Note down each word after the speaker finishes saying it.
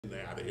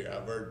getting out of here.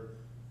 I've heard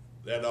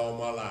that all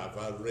my life.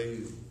 I was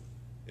raised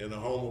in a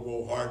home of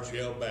old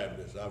Hard-Shell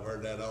Baptist. I've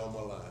heard that all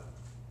my life.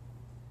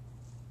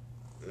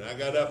 And I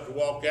got up to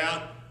walk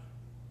out.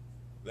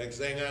 Next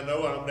thing I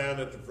know, I'm down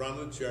at the front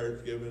of the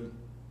church giving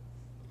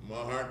my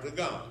heart to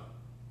God,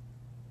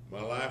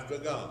 my life to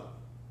God.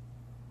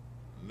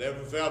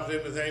 Never felt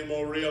anything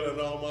more real in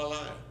all my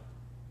life.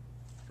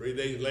 3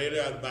 days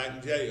later, I was back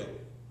in jail.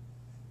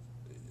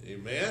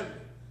 Amen.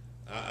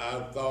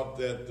 I thought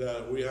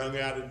that we hung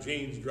out at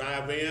Gene's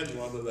Drive-In,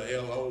 one of the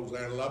hellholes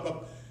there in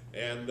Lubbock,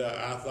 and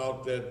I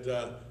thought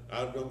that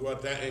I was going to go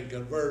out there and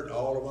convert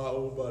all of my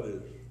old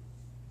buddies.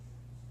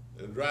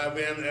 And drive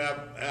in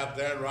out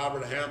there, and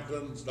Robert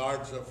Hampton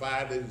starts a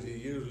fight as he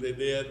usually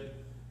did.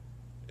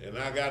 And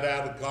I got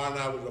out of the car, and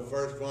I was the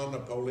first one. The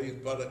police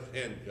put a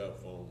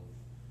handcuff on.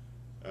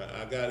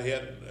 I got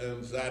hit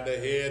inside the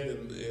head,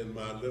 and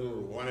my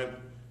little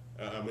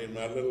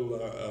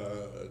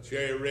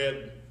cherry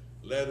red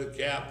leather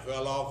cap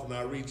fell off, and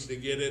I reached to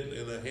get it,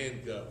 and a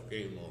handcuff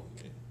came on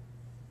me.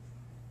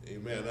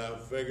 Amen. I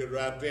figured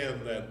right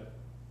then that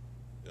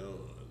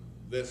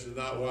this is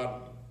not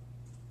what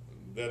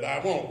that I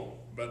want.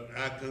 But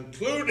I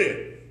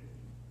concluded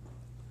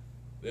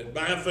that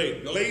by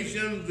faith,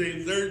 Galatians,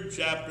 the 3rd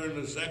chapter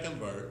and the 2nd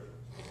verse,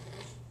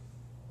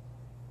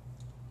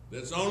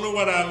 that's only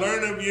what I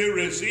learn of you,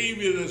 receive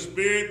you the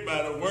Spirit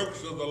by the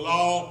works of the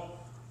law,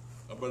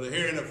 or by the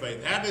hearing of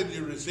faith. How did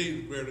you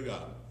receive the Spirit of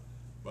God?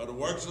 By the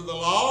works of the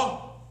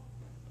law?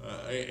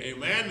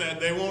 Amen. That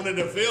they wanted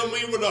to fill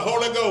me with the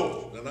Holy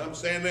Ghost. And I'm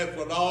saying that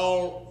with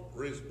all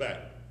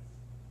respect.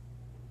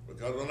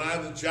 Because when I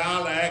was a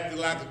child, I acted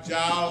like a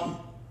child.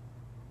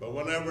 But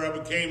whenever I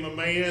became a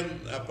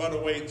man, I put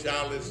away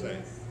childish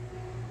things.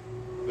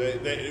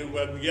 They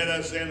would get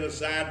us in a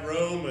side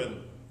room,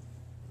 and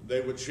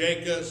they would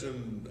shake us,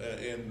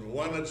 and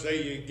one would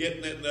say you're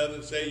getting it, and the other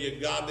would say you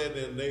got it,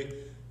 and they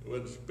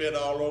would spit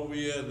all over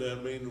you,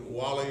 and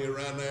wallow you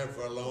around there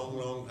for a long,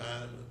 long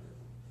time.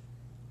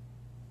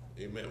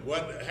 Amen.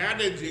 How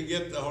did you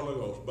get the Holy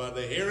Ghost? By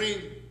the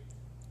hearing,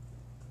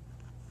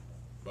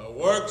 by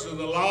works of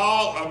the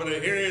law, or by the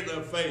hearing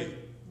of faith?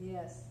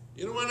 Yes.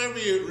 You know, whenever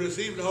you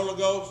receive the Holy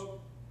Ghost,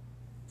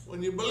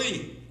 when you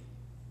believe,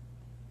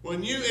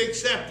 when you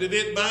accepted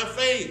it by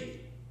faith.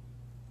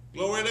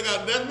 Glory to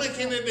God. Doesn't make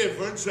any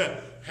difference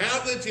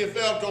how that you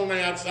felt on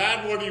the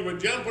outside, whether you were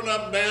jumping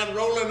up and down,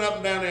 rolling up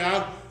and down the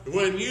aisle.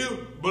 When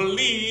you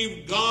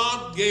believe,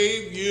 God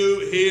gave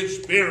you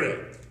His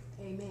Spirit.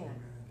 Amen.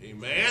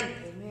 Amen.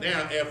 Amen.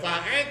 Now, if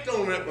I act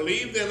on that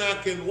belief, then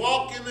I can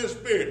walk in the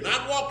Spirit.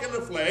 Not walk in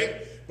the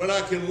flesh, but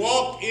I can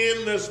walk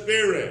in the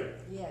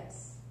Spirit.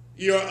 Yes.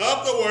 You're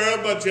of the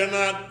world, but you're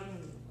not.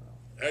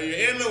 You're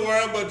in the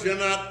world, but you're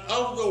not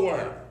of the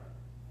world.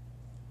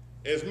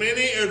 As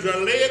many as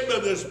are led by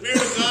the Spirit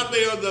of God,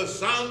 they are the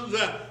sons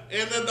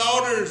and the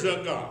daughters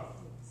of God.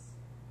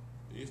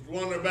 I used to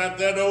wonder about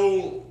that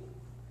old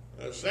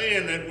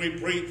saying that we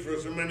preached for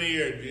so many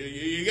years.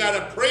 You got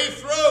to pray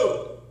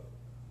through.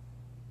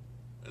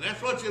 And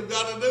that's what you've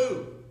got to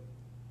do.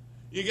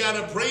 You got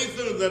to pray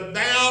through the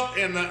doubt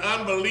and the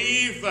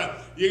unbelief.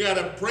 You got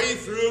to pray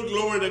through,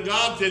 glory to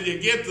God, till you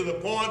get to the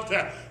point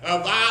of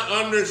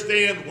I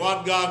understand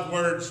what God's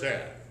Word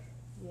says.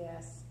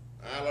 Yes.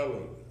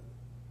 Hallelujah.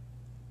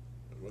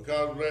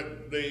 Because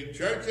the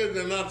churches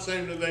are not the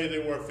same today they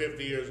were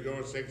 50 years ago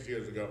or 6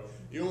 years ago.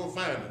 You won't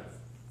find them.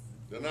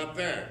 They're not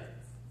there.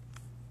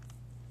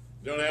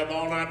 You don't have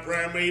all-night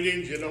prayer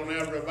meetings. You don't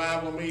have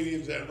revival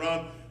meetings that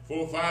run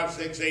 4, 5,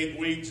 6, 8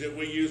 weeks that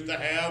we used to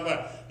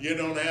have. You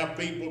don't have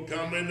people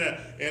coming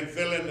and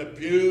filling the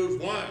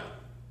pews. Why?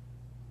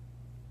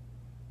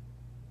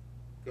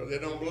 Because they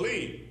don't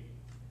believe.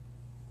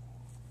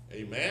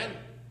 Amen?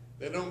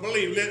 They don't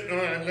believe. All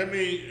right, let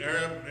me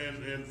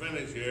and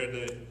finish here.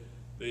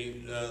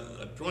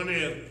 The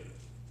 20th,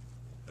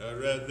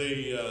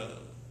 the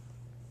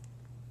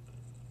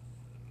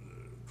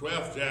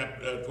 12th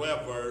chapter,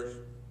 12th verse,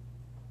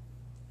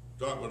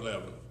 start with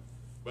 11.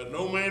 But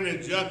no man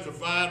is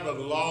justified by the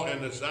law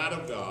in the sight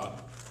of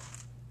God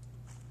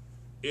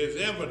is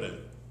evident.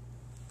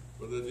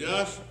 For the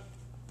just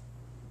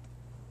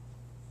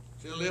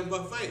shall live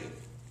by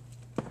faith.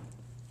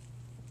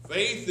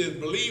 Faith is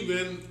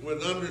believing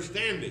with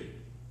understanding.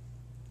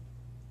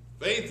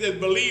 Faith is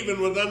believing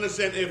with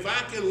understanding. If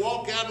I can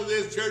walk out of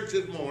this church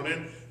this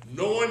morning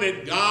knowing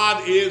that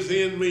God is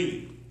in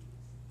me,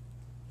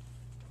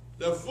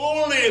 the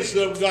fullness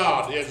of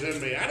God is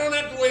in me. I don't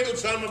have to wait till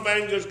some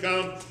evangelist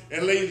comes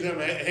and lays them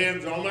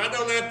hands on me. I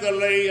don't have to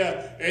lay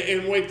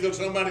and wait till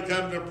somebody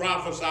comes to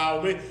prophesy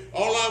on me.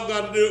 All I've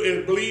got to do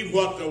is believe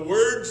what the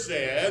Word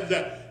says,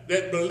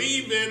 that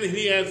believing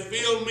He has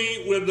filled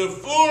me with the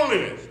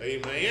fullness.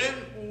 Amen?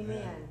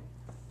 Amen.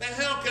 Now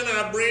how can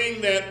I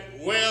bring that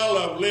well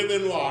of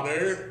living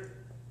water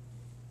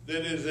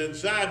that is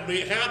inside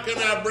me, how can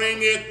I bring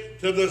it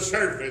to the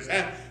surface?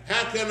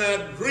 How can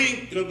I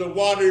drink of the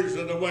waters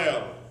of the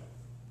well?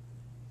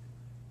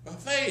 By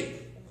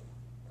faith.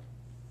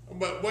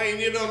 But Wayne,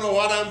 you don't know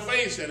what I'm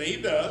facing. He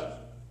does.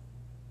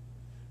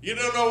 You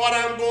don't know what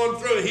I'm going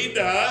through. He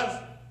does.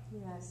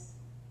 Yes.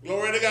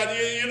 Glory to God.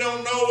 You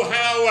don't know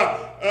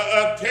how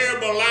a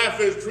terrible life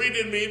has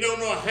treated me. You don't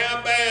know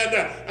how bad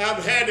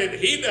I've had it.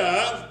 He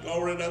does.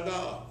 Glory to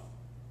God.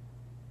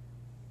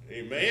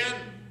 Amen.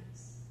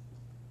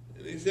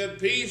 And he said,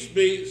 peace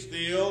be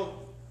still.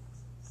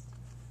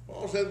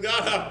 Paul said,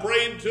 God, I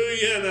prayed to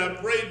you, and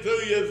I prayed to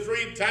you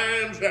 3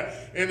 times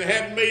and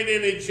hadn't made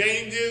any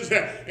changes.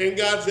 And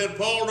God said,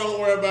 Paul, don't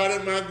worry about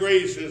it. My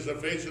grace is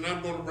sufficient.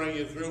 I'm going to bring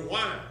you through.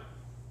 Why?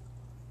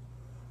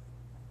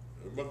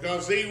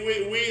 Because, see,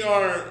 we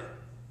are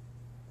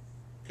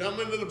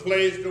coming to the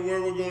place to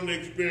where we're going to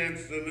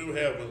experience the new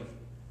heaven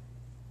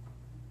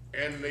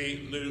and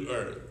the new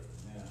earth.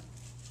 Yeah.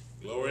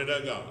 Glory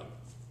to God.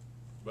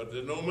 But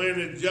that no man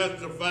is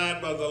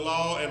justified by the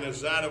law in the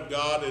sight of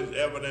God is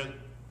evident.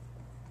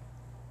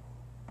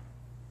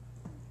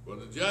 For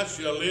the just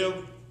shall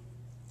live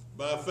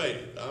by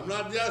faith. I'm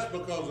not just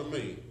because of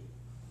me.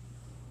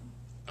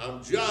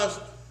 I'm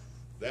just,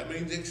 that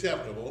means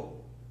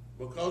acceptable,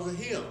 because of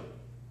him.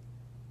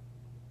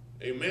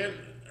 Amen.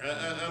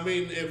 I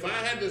mean, if I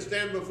had to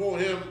stand before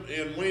him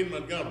in Wayne,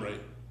 Montgomery,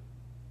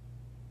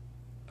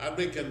 I'd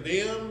be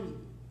condemned,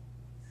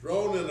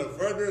 thrown in the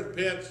furthest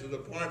pits of the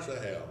parts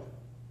of hell.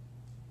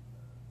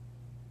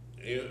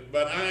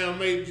 But I am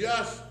made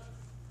just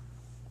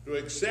to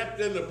accept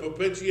in the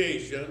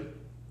propitiation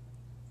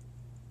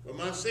for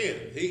my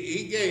sin.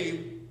 He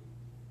gave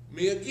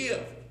me a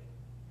gift.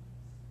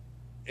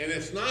 And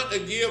it's not a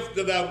gift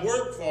that I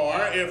work for.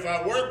 If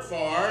I work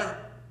for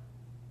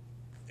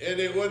it,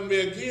 it wouldn't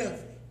be a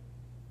gift.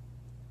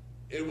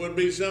 It would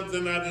be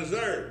something I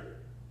deserve.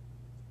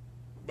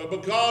 But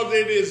because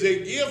it is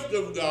a gift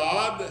of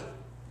God,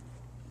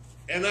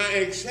 and I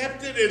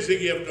accept it as a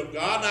gift of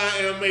God, I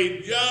am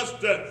made just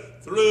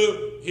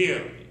through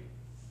him.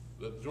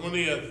 The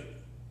 20th,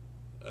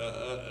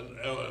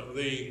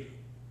 the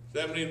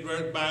 17th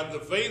verse, by the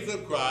faith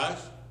of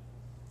Christ,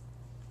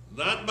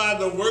 not by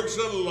the works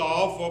of the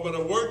law, for by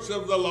the works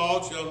of the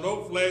law shall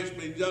no flesh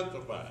be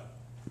justified.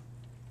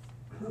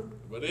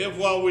 But if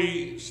while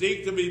we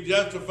seek to be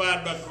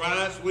justified by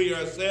Christ, we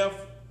ourselves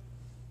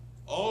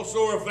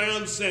also are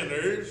found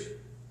sinners,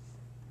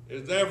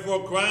 is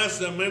therefore Christ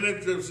the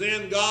minister of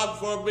sin? God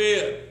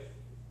forbid.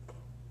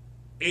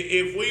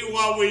 If we,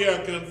 while we are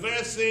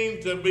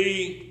confessing to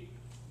be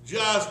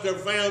just, are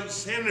found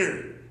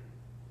sinners,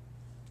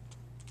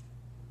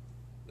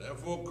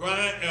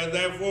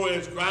 therefore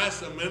is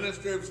Christ the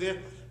minister of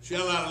sin?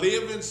 Shall I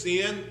live in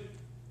sin,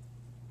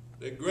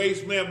 that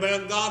grace may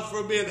abound? God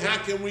forbid. How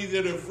can we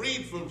that are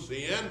freed from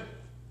sin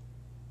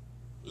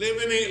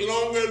live any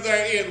longer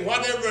therein?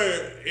 Whatever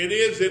it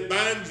is that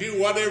binds you,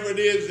 whatever it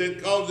is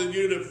that causes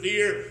you to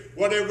fear,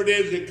 whatever it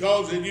is that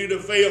causes you to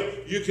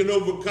fail, you can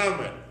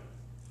overcome it.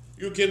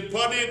 You can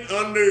put it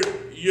under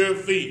your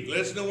feet.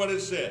 Listen to what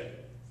it said.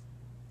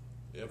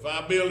 If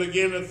I build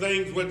again the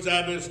things which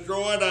I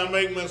destroyed, I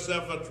make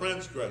myself a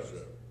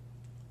transgressor.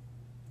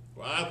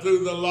 For I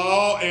through the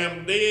law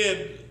am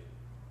dead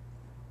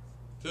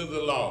to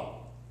the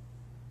law,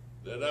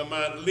 that I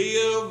might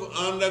live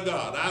under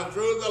God. I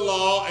through the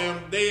law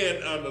am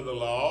dead under the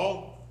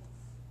law,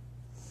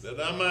 that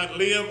I might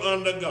live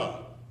under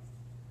God.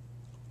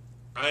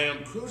 I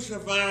am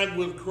crucified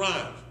with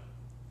Christ.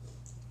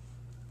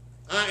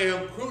 I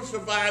am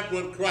crucified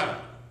with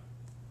Christ.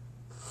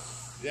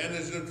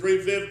 Genesis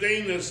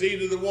 3:15, the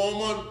seed of the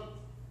woman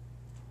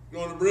is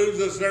going to bruise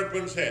the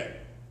serpent's head.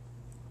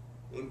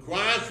 When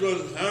Christ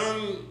was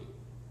hung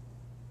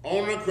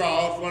on the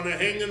cross, when they're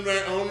hanging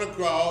there on the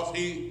cross,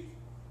 he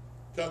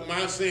took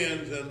my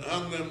sins and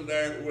hung them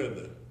there with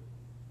it.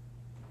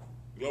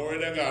 Glory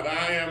to God.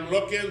 I am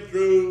looking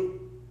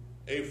through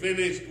a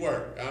finished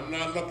work. I'm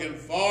not looking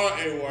for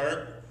a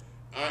work.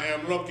 I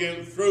am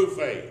looking through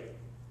faith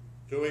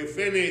to a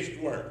finished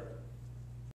work.